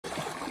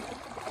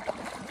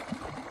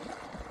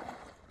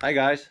Hi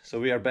guys, so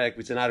we are back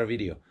with another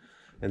video,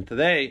 and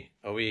today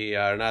we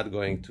are not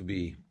going to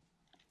be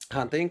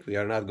hunting, we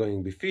are not going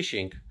to be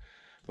fishing,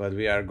 but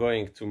we are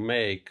going to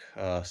make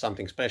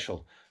something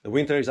special. The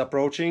winter is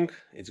approaching,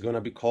 it's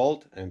gonna be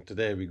cold, and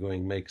today we're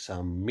going to make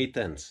some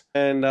mittens.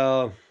 And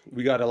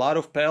we got a lot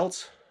of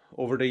pelts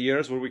over the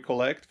years what we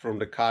collect from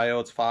the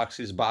coyotes,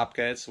 foxes,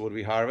 bobcats, what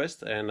we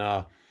harvest, and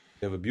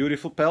we have a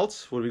beautiful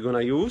pelts what we're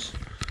gonna use.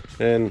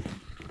 And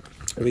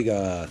we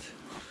got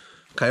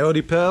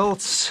coyote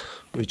pelts,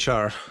 which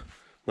are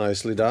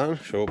nicely done.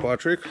 Show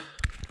Patrick.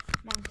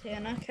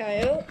 Montana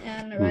coyote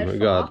and red fox. We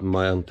got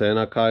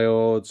Montana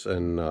coyotes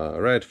and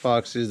red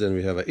foxes. Then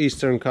we have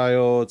eastern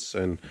coyotes,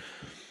 and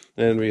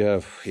then we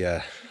have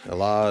a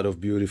lot of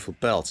beautiful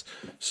pelts.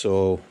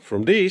 So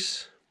from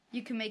these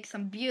you can make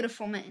some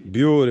beautiful mittens.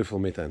 Beautiful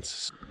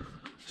mittens.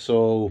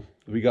 So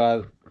we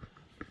got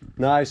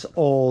nice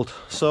old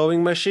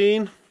sewing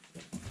machine.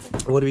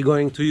 What are we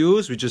going to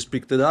use? We just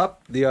picked it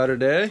up the other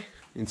day.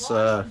 It's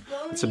a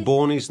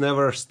Bonnie's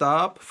Never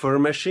Stop fur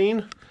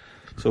machine.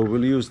 So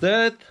we'll use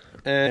that,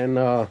 and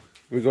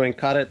we're going to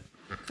cut it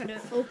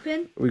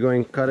open. We're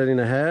going to cut it in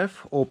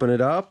half, open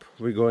it up.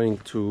 We're going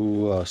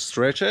to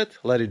stretch it,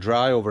 let it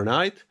dry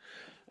overnight,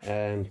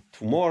 and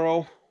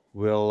tomorrow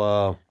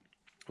we'll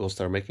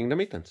start making the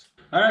mittens.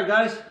 All right,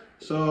 guys.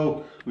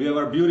 So we have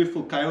our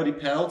beautiful coyote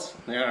pelts.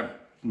 They are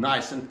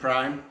nice and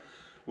prime.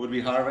 What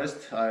we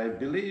harvest, I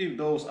believe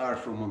those are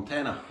from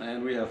Montana,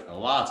 and we have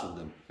lots of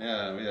them.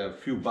 Yeah, we have a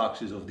few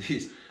boxes of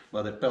these,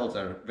 but the pelts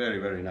are very,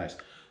 very nice.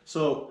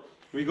 So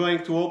we're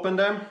going to open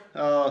them,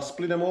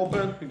 split them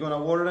open. We're gonna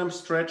water them,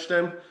 stretch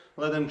them,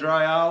 let them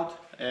dry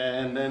out,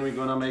 and then we're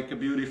gonna make a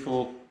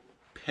beautiful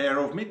pair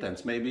of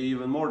mittens, maybe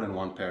even more than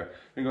one pair.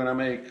 We're gonna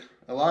make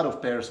a lot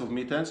of pairs of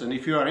mittens, and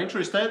if you are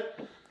interested,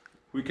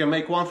 we can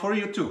make one for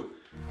you too.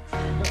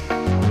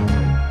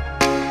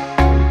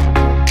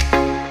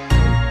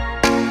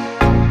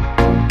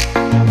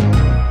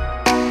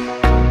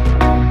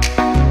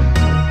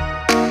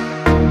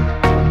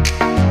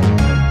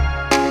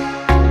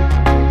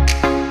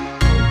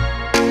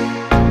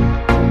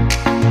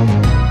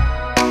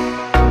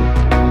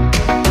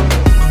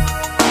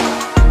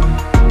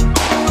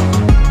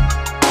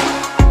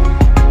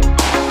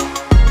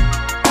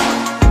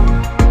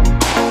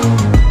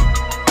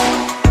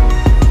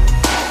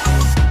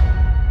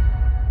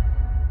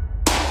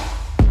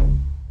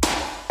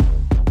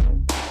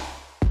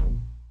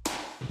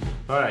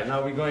 Alright,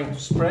 now we're going to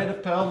spray the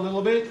pelt a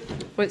little bit.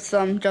 With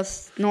some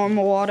just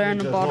normal water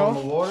in a bottle.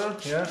 Normal water,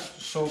 yeah,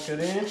 soak it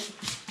in.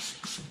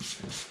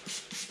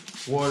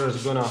 Water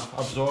is gonna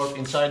absorb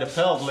inside the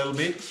pelt a little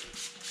bit.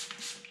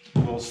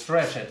 We'll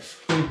stretch it.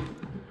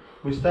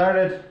 We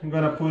started,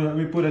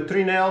 we put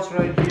 3 nails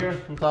right here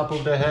on top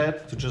of the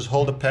head to just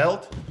hold the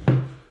pelt.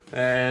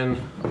 And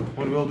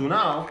what we'll do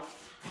now,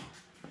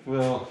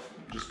 we'll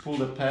just pull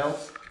the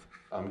pelt.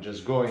 I'm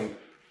just going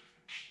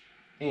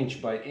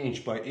inch by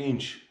inch by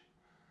inch.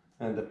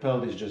 And the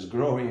pelt is just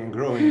growing and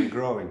growing and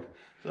growing.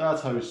 So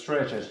that's how we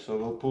stretch it. So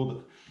we'll pull it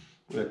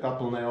with a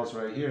couple nails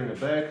right here in the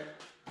back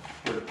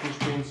with the push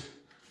pins,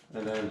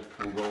 and then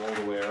we'll go all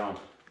the way around.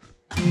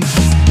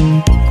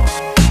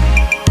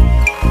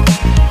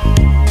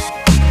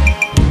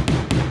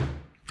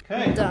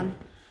 Okay. Done.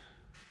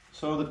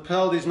 So the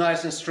pelt is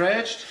nice and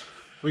stretched.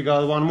 We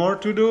got one more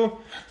to do.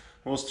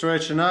 We'll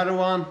stretch another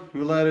one.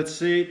 We'll let it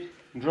sit,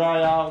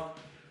 dry out.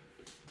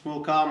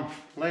 We'll come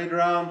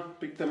later on,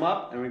 pick them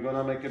up, and we're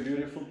gonna make a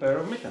beautiful pair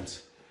of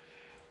mittens.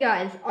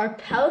 Guys, our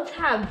pelts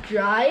have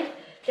dried.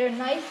 They're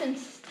nice and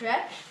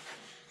stretched.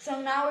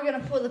 So now we're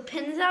gonna pull the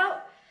pins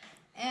out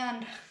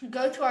and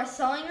go to our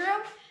sewing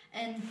room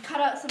and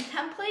cut out some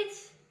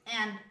templates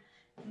and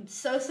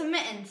sew some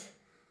mittens.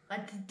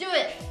 Let's do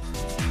it.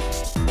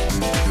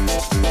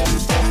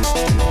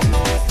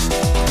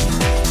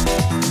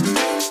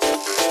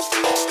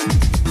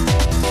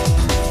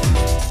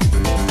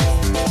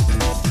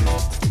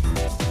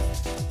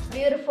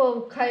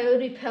 Beautiful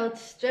coyote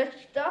pelts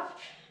stretched up.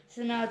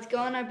 So now let's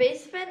go in our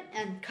basement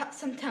and cut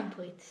some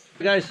templates.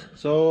 Hey guys,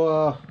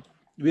 so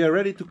we are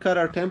ready to cut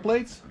our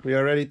templates. We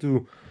are ready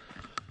to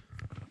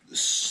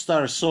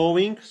start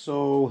sewing.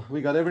 So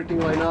we got everything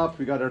lined up.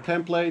 We got our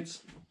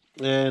templates,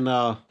 and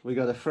we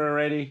got the fur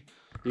ready.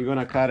 We're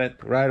gonna cut it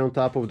right on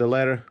top of the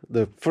leather.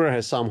 The fur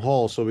has some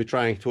holes, so we're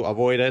trying to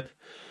avoid it,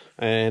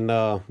 and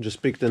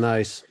just pick the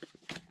nice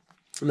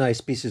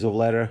pieces of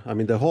leather. I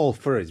mean, the whole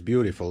fur is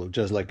beautiful,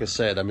 just like I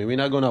said. I mean, we're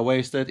not gonna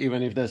waste it,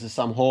 even if there's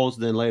some holes.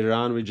 Then later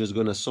on, we're just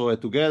gonna sew it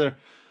together,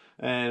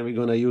 and we're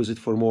gonna use it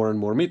for more and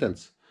more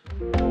mittens.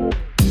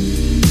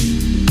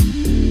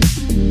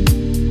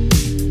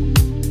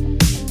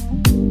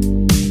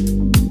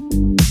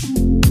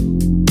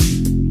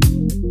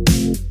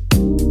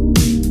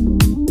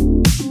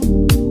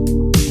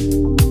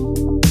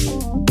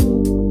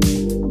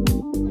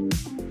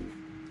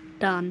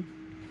 Done.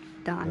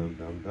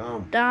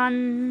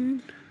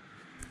 Done.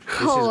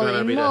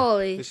 Holy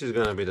moly. This is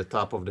gonna be the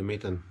top of the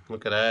mitten.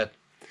 Look at that.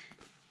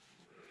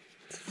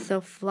 So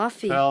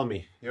fluffy. Tell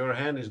me, your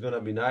hand is gonna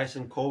be nice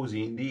and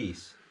cozy in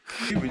these.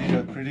 We did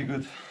a pretty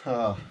good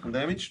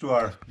damage to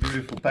our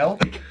beautiful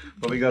pelt,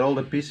 but we got all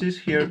the pieces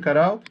here cut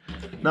out.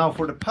 Now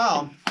for the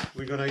palm,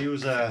 we're gonna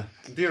use a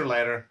deer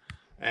leather,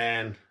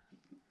 and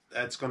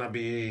that's gonna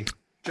be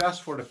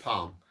just for the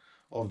palm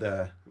of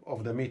the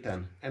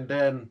mitten. And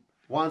then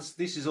once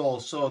this is all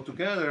sewed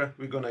together,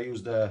 we're gonna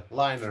use the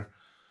liner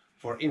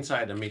for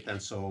inside the mitten,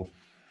 so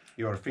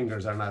your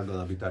fingers are not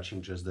gonna be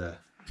touching just the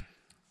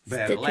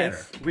bare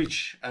leather,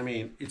 which, I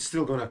mean, it's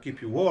still gonna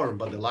keep you warm,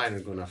 but the liner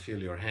gonna feel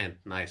your hand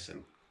nice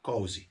and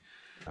cozy.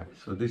 Right,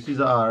 so this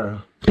is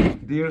our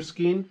deer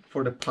skin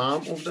for the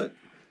palm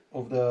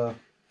of the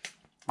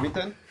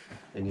mitten.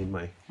 I need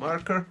my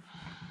marker.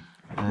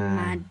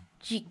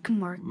 Magic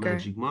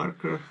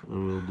marker.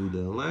 And we'll do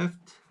the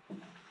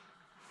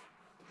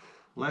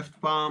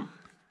left palm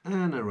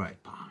and the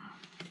right palm.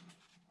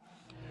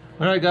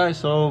 All right, guys,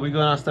 so we're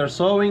gonna start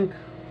sewing.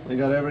 We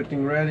got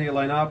everything ready,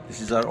 line up.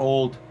 This is our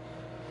old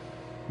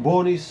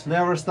Bonnie's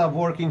never stop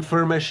working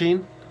fur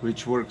machine,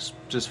 which works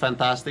just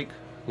fantastic.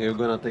 You're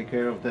gonna take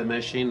care of the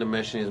machine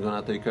is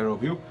gonna take care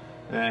of you.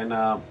 And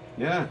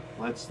yeah,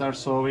 let's start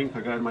sewing.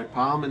 I got my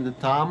palm and the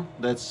thumb.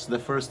 That's the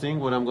first thing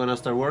what I'm gonna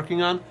start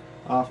working on.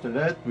 After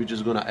that, we're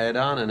just gonna add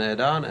on,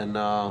 and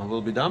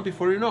we'll be done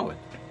before you know it.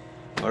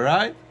 All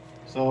right,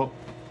 so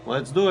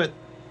let's do it.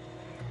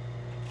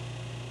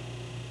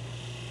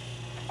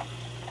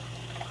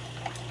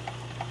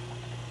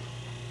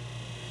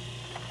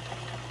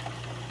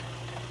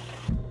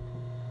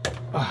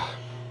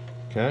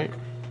 Okay,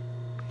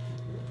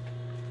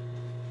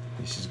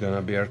 this is gonna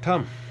be our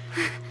thumb.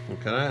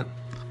 Look at that.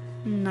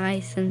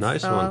 Nice and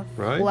nice soft,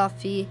 one, right?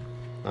 Fluffy.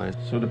 Nice.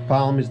 So the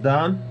palm is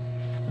done.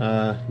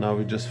 Now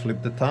we just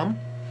flip the thumb.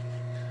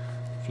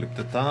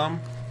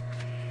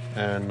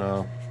 And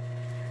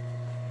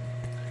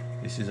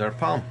this is our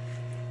palm.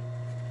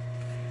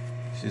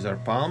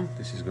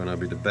 This is gonna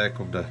be the back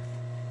of the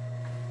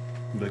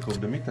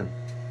mitten.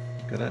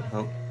 Look at that,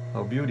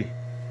 how beauty.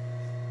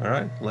 All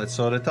right, let's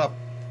sew the top.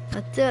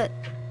 That's it.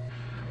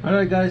 All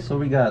right, guys, so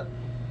we got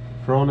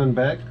front and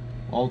back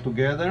all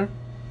together,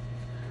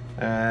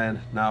 and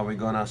now we're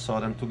gonna sew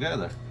them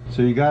together.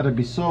 So you gotta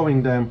be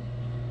sewing them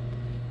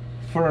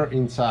fur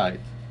inside.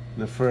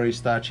 The fur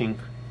is touching,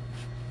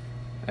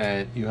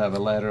 and you have a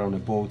leather on the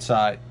both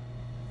side.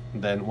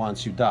 Then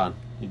once you're done,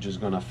 you're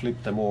just gonna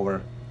flip them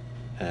over,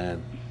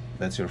 and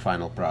that's your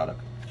final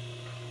product.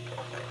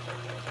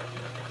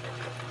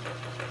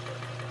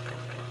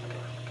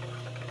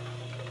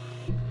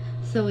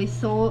 So we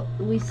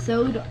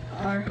sewed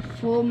our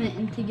full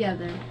mitten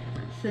together.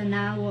 So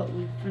now what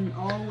we've been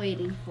all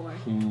waiting for.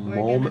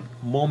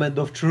 Moment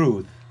of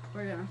truth.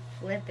 We're gonna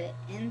flip it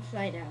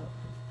inside out.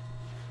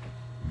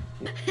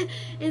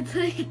 it's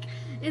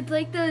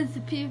like those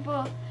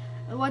people,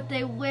 what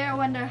they wear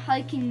when they're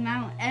hiking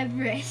Mount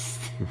Everest.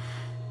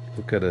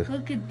 Look at it.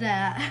 Look at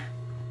that.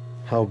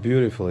 How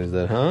beautiful is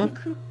that, huh?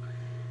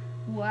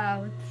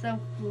 Wow, it's so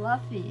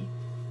fluffy.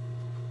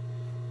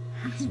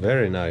 It's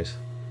very nice.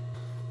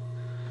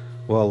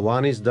 Well,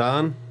 one is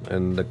done,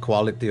 and the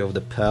quality of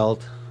the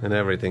pelt and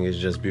everything is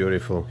just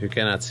beautiful. You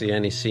cannot see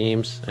any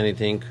seams,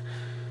 anything,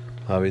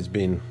 how it's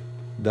been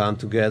done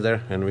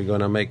together. And we're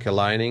gonna make a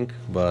lining,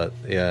 but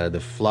yeah,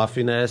 the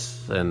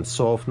fluffiness and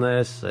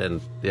softness,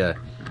 and yeah,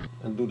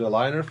 and do the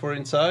liner for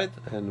inside,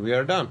 and we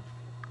are done.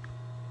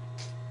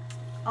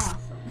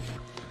 Awesome.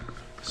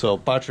 So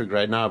Patrick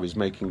right now is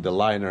making the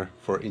liner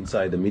for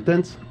inside the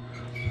mittens,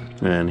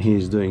 and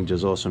he's doing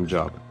just awesome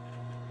job.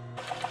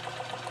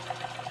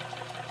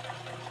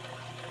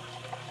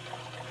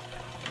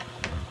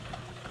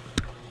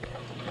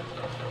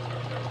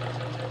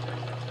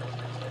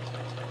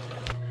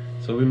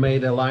 So we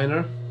made a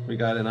liner. We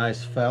got a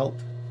nice felt.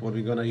 What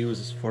we're gonna use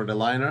is for the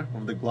liner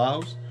of the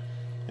gloves,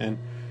 and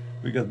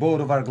we got both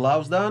of our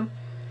gloves done.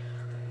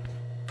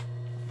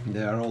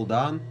 They are all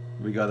done.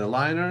 We got the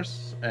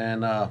liners,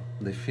 and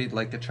they fit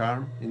like a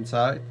charm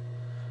inside.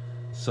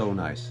 So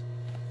nice.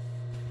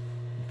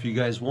 If you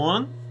guys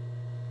want,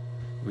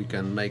 we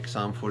can make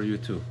some for you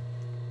too.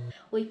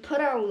 We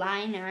put our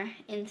liner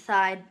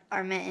inside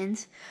our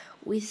mittens.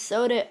 We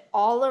sewed it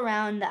all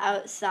around the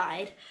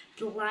outside.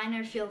 The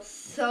liner feels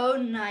so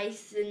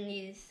nice in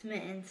these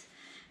mittens,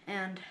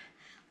 and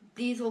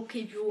these will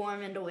keep you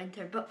warm in the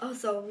winter. But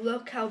also,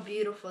 look how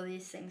beautiful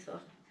these things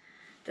look.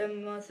 They're the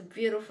most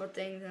beautiful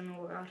things in the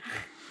world.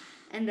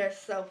 And they're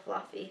so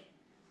fluffy.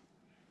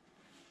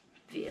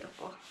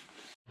 Beautiful.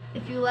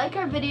 If you like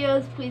our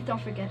videos, please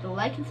don't forget to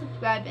like and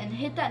subscribe and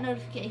hit that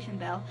notification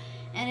bell.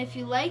 And if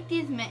you like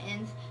these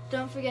mittens,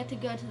 don't forget to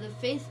go to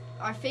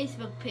our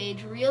Facebook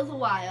page, Reels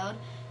Wild,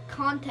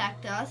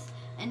 contact us,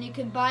 and you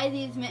can buy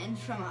these mittens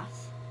from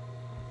us.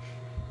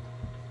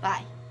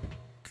 Bye.